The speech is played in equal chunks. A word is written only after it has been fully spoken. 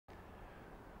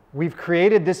We've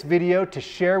created this video to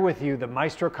share with you the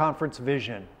MaestroConference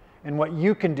vision and what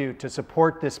you can do to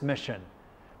support this mission,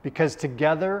 because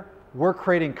together we're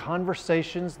creating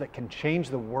conversations that can change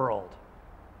the world.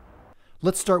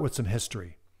 Let's start with some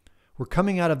history. We're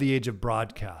coming out of the age of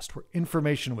broadcast, where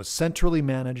information was centrally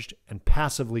managed and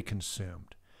passively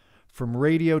consumed. From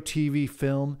radio, TV,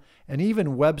 film, and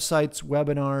even websites,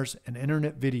 webinars, and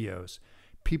internet videos,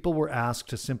 people were asked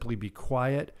to simply be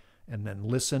quiet and then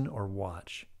listen or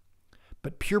watch.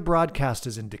 But pure broadcast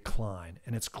is in decline,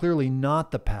 and it's clearly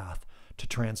not the path to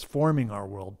transforming our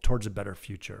world towards a better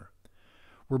future.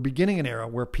 We're beginning an era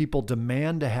where people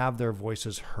demand to have their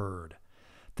voices heard.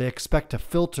 They expect to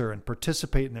filter and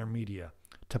participate in their media,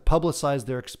 to publicize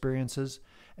their experiences,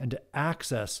 and to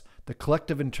access the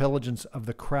collective intelligence of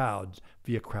the crowds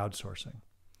via crowdsourcing.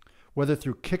 Whether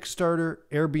through Kickstarter,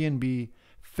 Airbnb,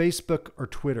 Facebook, or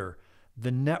Twitter,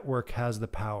 the network has the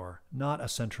power, not a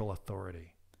central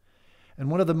authority. And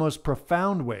one of the most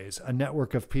profound ways a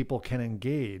network of people can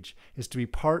engage is to be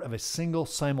part of a single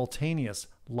simultaneous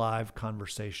live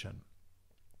conversation.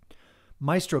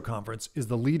 MaestroConference is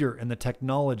the leader in the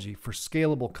technology for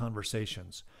scalable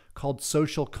conversations, called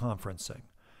social conferencing.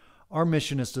 Our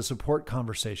mission is to support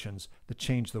conversations that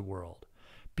change the world.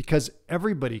 Because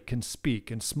everybody can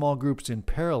speak in small groups in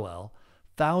parallel,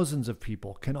 thousands of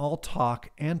people can all talk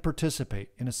and participate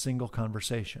in a single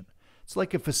conversation. It's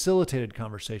like a facilitated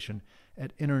conversation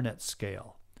at internet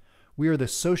scale. We are the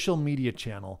social media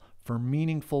channel for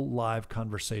meaningful live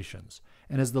conversations.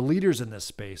 And as the leaders in this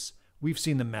space, we've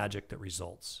seen the magic that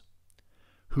results.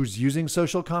 Who's using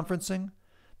social conferencing?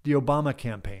 The Obama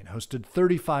campaign hosted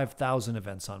 35,000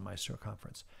 events on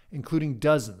MaestroConference, including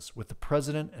dozens with the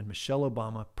president and Michelle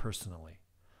Obama personally.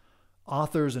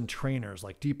 Authors and trainers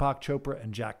like Deepak Chopra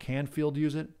and Jack Canfield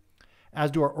use it,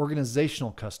 as do our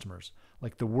organizational customers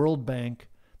like the World Bank,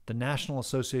 the National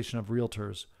Association of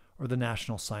Realtors, or the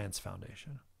National Science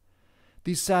Foundation.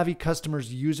 These savvy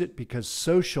customers use it because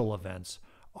social events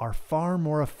are far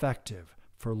more effective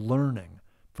for learning,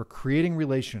 for creating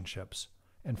relationships,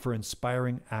 and for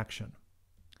inspiring action.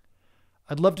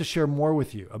 I'd love to share more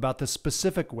with you about the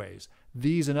specific ways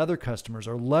these and other customers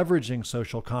are leveraging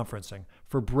social conferencing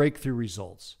for breakthrough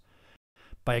results.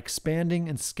 By expanding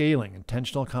and scaling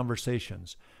intentional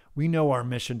conversations, we know our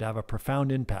mission to have a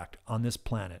profound impact on this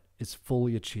planet is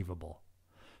fully achievable.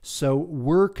 So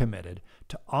we're committed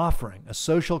to offering a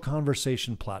social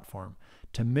conversation platform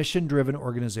to mission-driven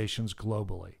organizations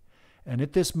globally, and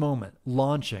at this moment,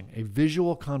 launching a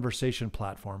visual conversation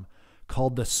platform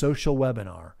called the Social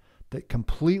Webinar that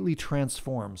completely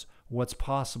transforms what's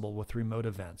possible with remote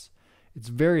events. It's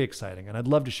very exciting, and I'd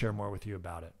love to share more with you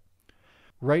about it.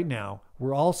 Right now,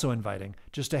 we're also inviting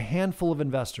just a handful of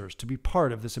investors to be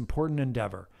part of this important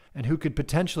endeavor and who could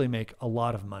potentially make a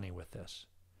lot of money with this.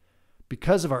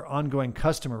 Because of our ongoing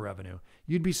customer revenue,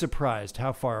 you'd be surprised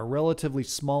how far a relatively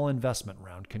small investment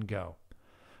round can go.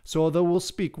 So although we'll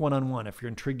speak one-on-one if you're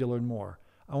intrigued to learn more,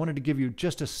 I wanted to give you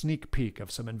just a sneak peek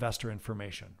of some investor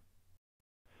information.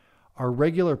 Our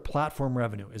regular platform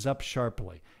revenue is up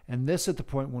sharply, and this at the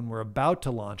point when we're about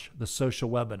to launch the Social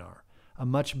Webinar, a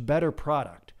much better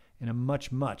product in a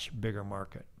much, much bigger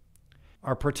market.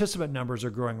 Our participant numbers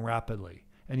are growing rapidly,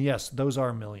 and yes, those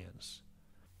are millions.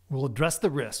 We'll address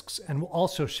the risks, and we'll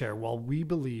also share why we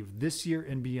believe this year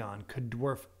and beyond could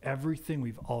dwarf everything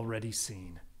we've already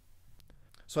seen.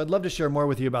 So I'd love to share more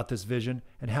with you about this vision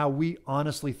and how we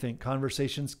honestly think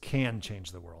conversations can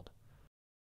change the world.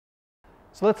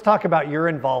 So let's talk about your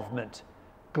involvement.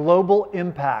 Global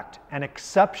impact and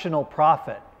exceptional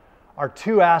profit are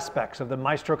two aspects of the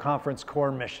MaestroConference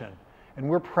core mission, and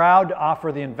we're proud to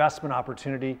offer the investment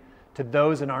opportunity to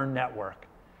those in our network.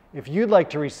 If you'd like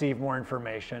to receive more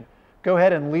information, go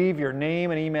ahead and leave your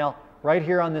name and email right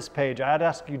here on this page. I'd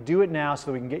ask you do it now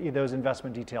so we can get you those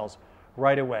investment details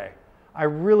right away. I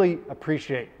really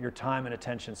appreciate your time and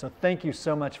attention, so thank you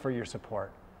so much for your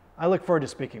support. I look forward to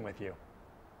speaking with you.